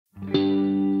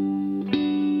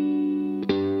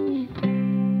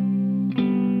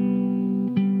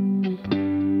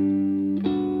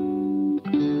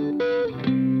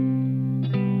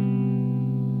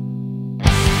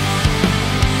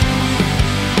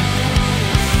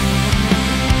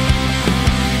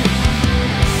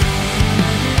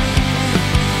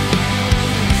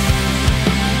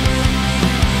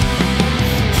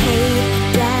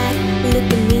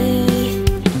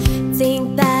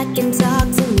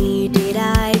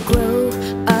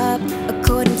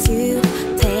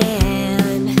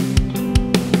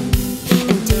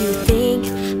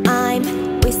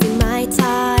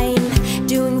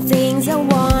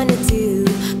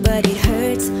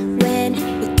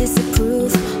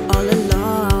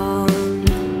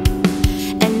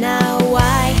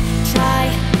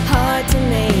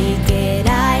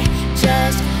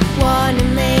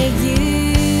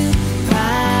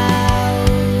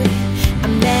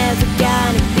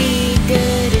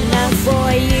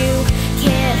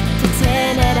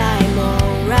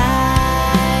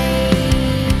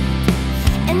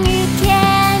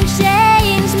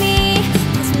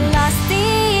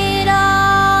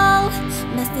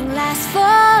last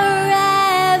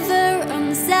forever. I'm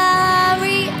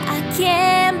sorry, I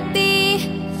can't be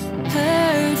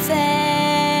perfect.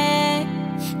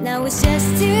 Now it's just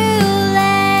too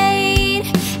late,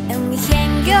 and we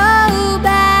can't go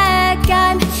back.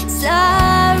 I'm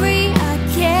sorry, I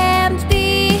can't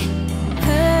be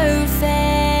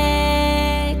perfect.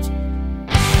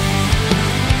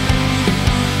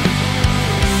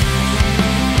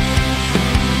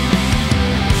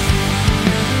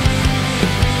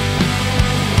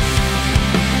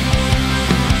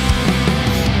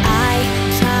 I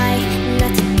try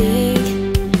not to think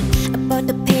about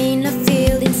the pain I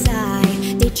feel inside.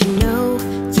 Did you know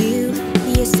you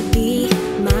used to be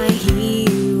my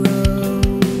hero?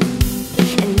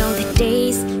 And all the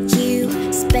days you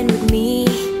spent with me